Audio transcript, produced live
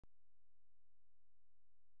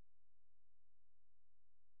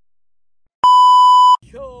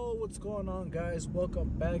what's going on, guys? Welcome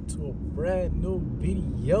back to a brand new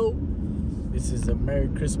video. This is a Merry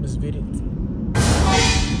Christmas video.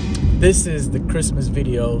 This is the Christmas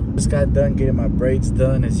video. Just got done getting my braids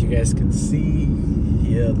done, as you guys can see.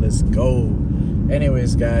 Yeah, let's go.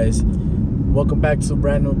 Anyways, guys, welcome back to a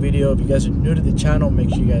brand new video. If you guys are new to the channel,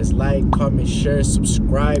 make sure you guys like, comment, share,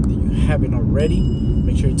 subscribe if you haven't already.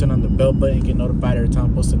 Make sure you turn on the bell button and get notified every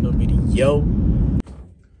time I post a new video.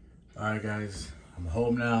 Alright, guys, I'm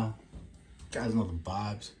home now. You guys know the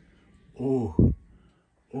vibes. Ooh,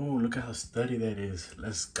 look at how sturdy that is.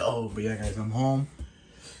 Let's go. But yeah, guys, I'm home.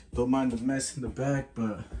 Don't mind the mess in the back,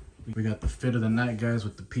 but we got the fit of the night, guys,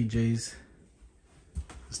 with the PJs.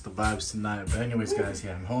 It's the vibes tonight. But anyways, guys,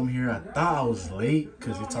 yeah, I'm home here. I thought I was late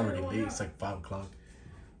because it's already late. It's like 5 o'clock.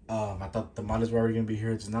 I thought the tamales were already gonna be here.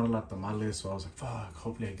 There's not a lot of tamales, so I was like, fuck,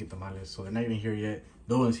 hopefully I get tamales. So they're not even here yet.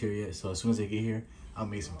 No one's here yet. So as soon as they get here, I'll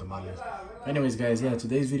make some tamales. Anyways, guys, yeah,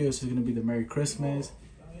 today's video is gonna be the Merry Christmas.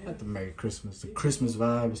 Not the Merry Christmas, the Christmas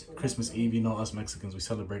vibes. Christmas Eve, you know, us Mexicans, we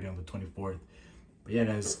celebrate on the 24th. But yeah,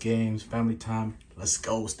 guys, games, family time. Let's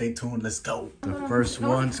go. Stay tuned. Let's go. The first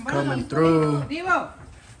one's coming through.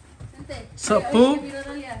 What's up, fool?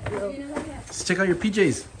 Let's check out your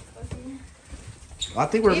PJs. I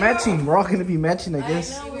think we're matching. We're all gonna be matching, I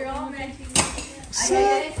guess. I know, we're all matching.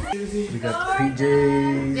 We got the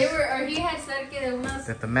PJs. They were, or he had said que de unas.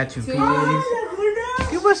 Got the matching PJs.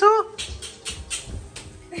 ¿Qué pasó?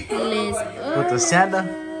 With the Santa.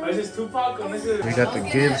 We got the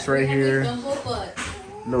gifts right here.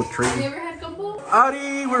 Little tree. Have you ever had gumbo?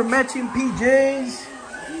 Audi, we're matching PJs.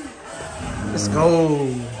 Let's go.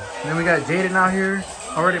 Then we got Jaden out here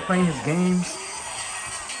already playing his games.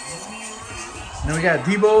 Then we got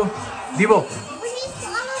Debo. Debo,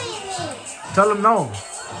 tell him no.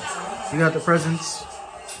 You got the presents.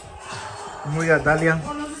 And we got Dalia.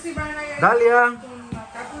 Dalia,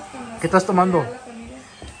 ¿qué estás tomando?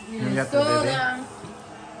 And we got the bebé.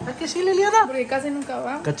 ¿Es que sí, Liliana? Porque casi nunca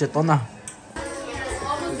va. Cachetona.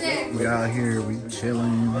 We out here, we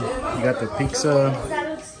chilling. We got the pizza.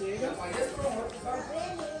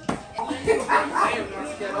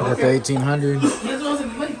 We got the 1800.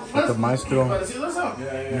 With the Maestro. And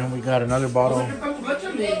then we got another bottle.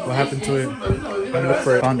 What happened to it? I look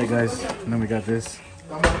for it. Found it, guys. And then we got this.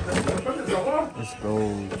 Let's go.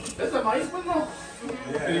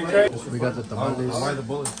 We got the tamales.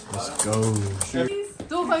 Let's go.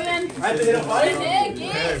 Tú, Fabián. Eddie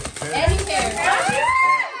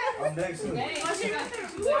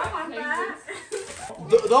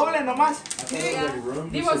Doble nomás.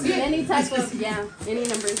 Any type of, yeah, any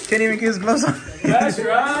numbers. Can't even get his gloves on. That's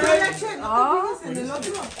right.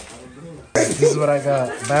 This is what I got.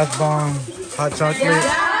 Bath bomb, hot chocolate,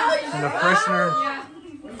 and a freshener.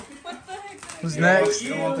 Who's next?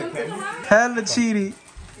 Hella cheaty.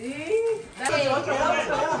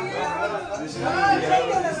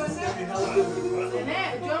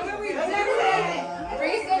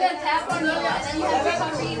 Bree's gonna tap on you, and then you have to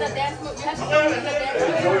copy the dance move. You have to copy the dance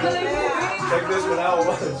move. Check this one out.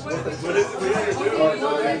 What is it we have to do?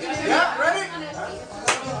 Yeah, ready?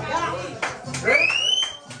 Ready?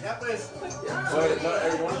 Yeah, please. Wait, not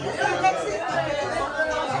everyone.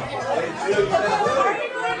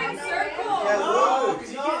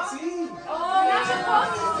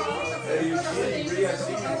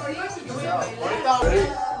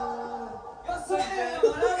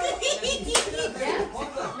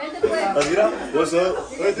 Amira, what's up?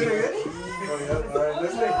 Wait, do it again. Oh, yeah. All right,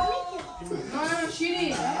 let's take. No,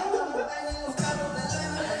 cheating.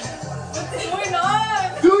 What's going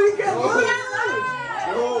on? Dude, you can't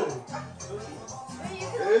Go.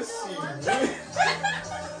 Let's see.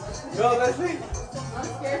 No, let's see. I'm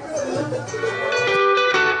scared for you.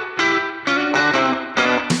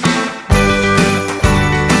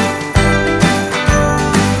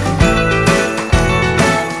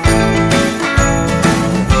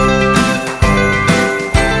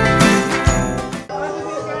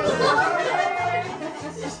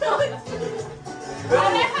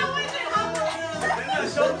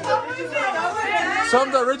 Show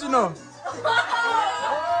them the original.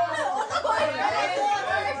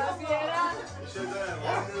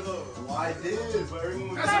 I did, but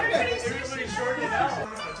everybody's shorting it out.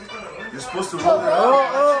 You're supposed to roll it out.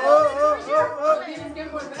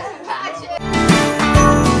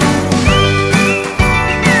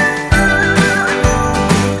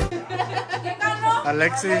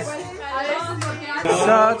 Alexis.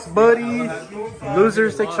 Shots, buddy.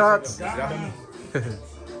 Losers take shots.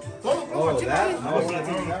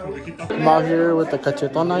 I'm out here with the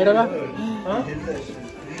cachetona, ¿verdad?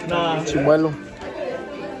 Chimuelo.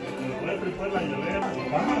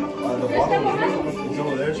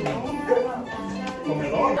 No, there's one.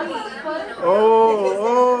 Oh.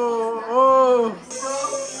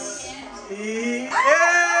 Y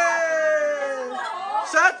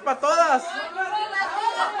shots para todas.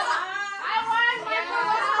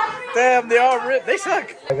 Damn, they all ripped. They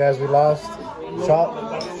suck. Hey guys, we lost. Shot.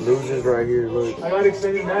 Losers right here. Look. I got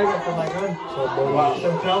extended mag for my gun. So, wow.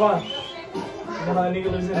 So, come on. You know how I need to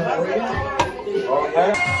lose it in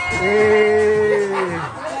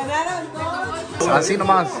Así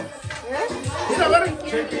nomás.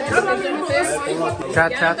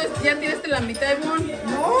 Chat. Ya tiraste la mitad, Ivonne.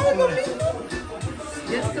 No, papi.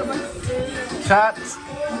 Ya está más. Shots.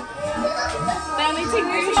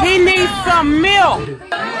 He needs some milk.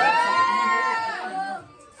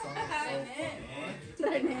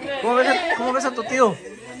 ¿Cómo ves a tu tío?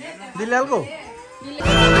 Dile algo.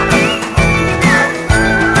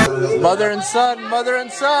 Mother and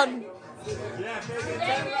son.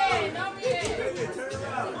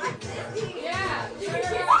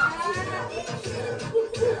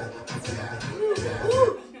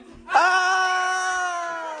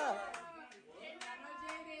 Ah!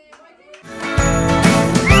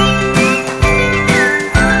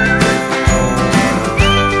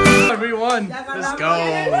 Everyone, let's go.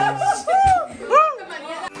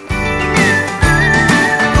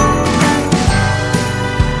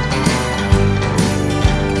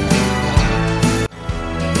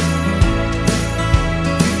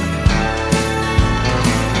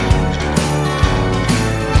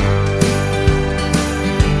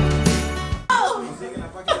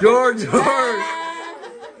 George.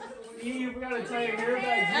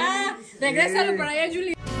 Regrésalo para allá,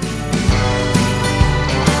 Julie.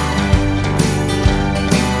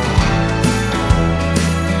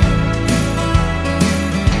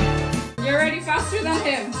 You're already faster than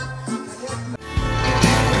him.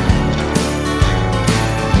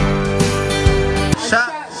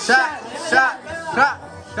 Shot.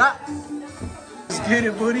 Let's get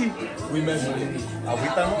it, buddy. We measure it.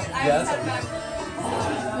 Agüita, ¿no? Yes.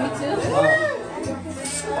 Me too.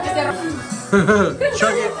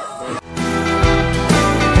 Chug it.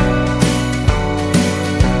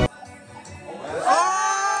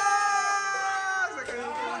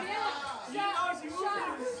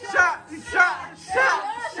 Shot.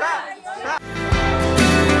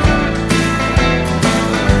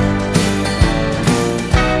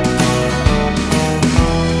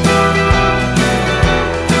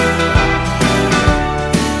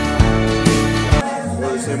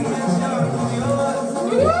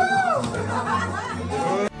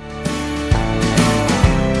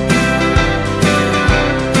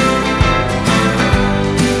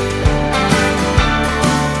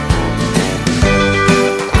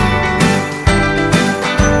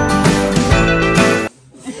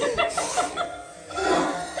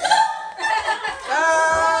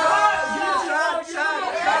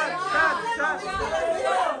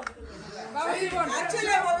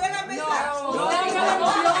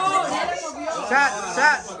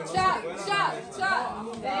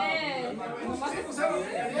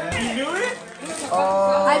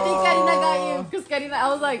 I think Karina got you. Because Karina, I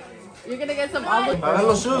was like, you're going to get some olive. A ver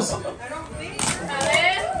los shoes.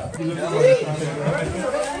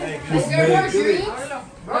 Is there more drinks?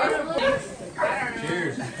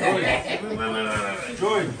 Cheers.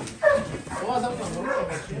 George. Oh,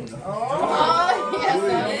 yes.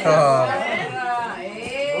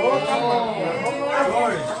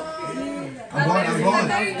 I'm going.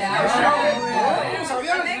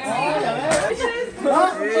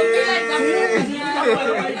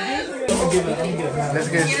 Let's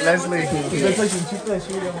get Leslie.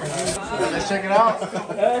 Let's check it out.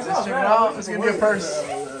 It's gonna be a purse.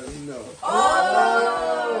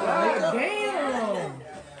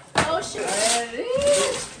 Oh, shit.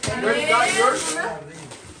 You already got yours?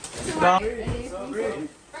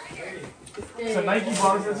 It's a Nike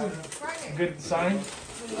box. That's a good sign.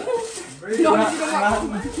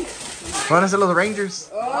 Van a ser los Rangers.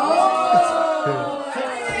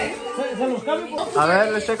 A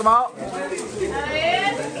ver, let's check them out.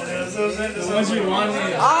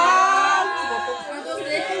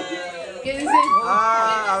 ¿Qué dice?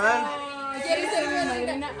 A ver. ¿Qué dice mi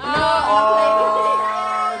madrina? Oh,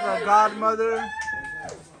 the godmother.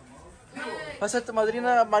 ¿Va a ser tu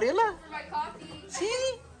madrina Mariela? Sí.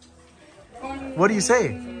 What do you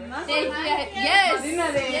say? Yes. They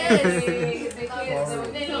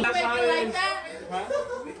look like that.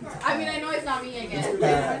 I mean, I know it's not me again.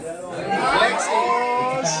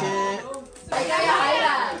 Oh, shit. I gotta hide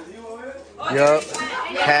that. Yup.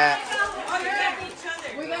 Cat.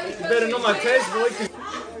 We got each Better know my taste, boy.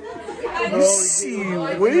 See,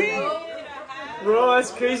 wait. Bro,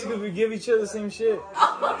 that's crazy because we give each other the same shit.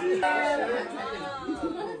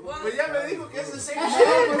 Pues ya me dijo que es the same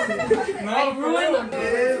shit. No, bro.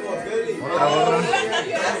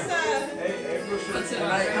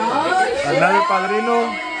 Another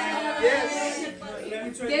padrino.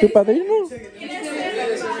 ¿Tu padrino?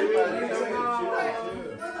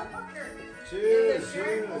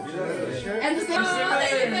 And the same.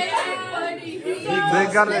 They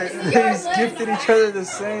gifted each other the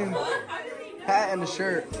same hat and a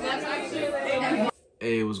shirt.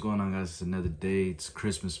 Hey, what's going on, guys? It's another day. It's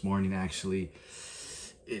Christmas morning, actually.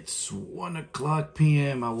 It's 1:00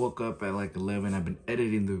 p.m. I woke up at like 11. I've been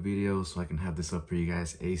editing the video so I can have this up for you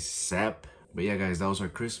guys ASAP. But yeah, guys, that was our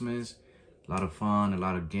Christmas. A lot of fun, a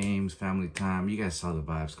lot of games, family time. You guys saw the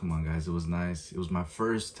vibes. Come on, guys. It was nice. It was my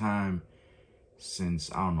first time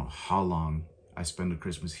since I don't know how long I spent a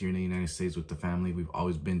Christmas here in the United States with the family. We've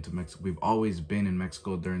always been to Mexico. We've always been in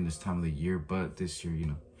Mexico during this time of the year, but this year, you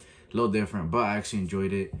know, a little different, but I actually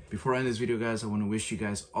enjoyed it. Before I end this video, guys, I want to wish you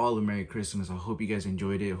guys all a Merry Christmas. I hope you guys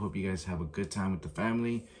enjoyed it. I hope you guys have a good time with the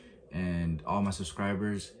family, and all my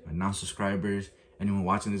subscribers, my non-subscribers, anyone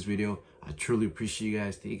watching this video, I truly appreciate you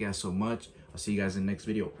guys. Thank you guys so much. I'll see you guys in the next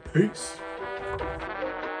video. Peace.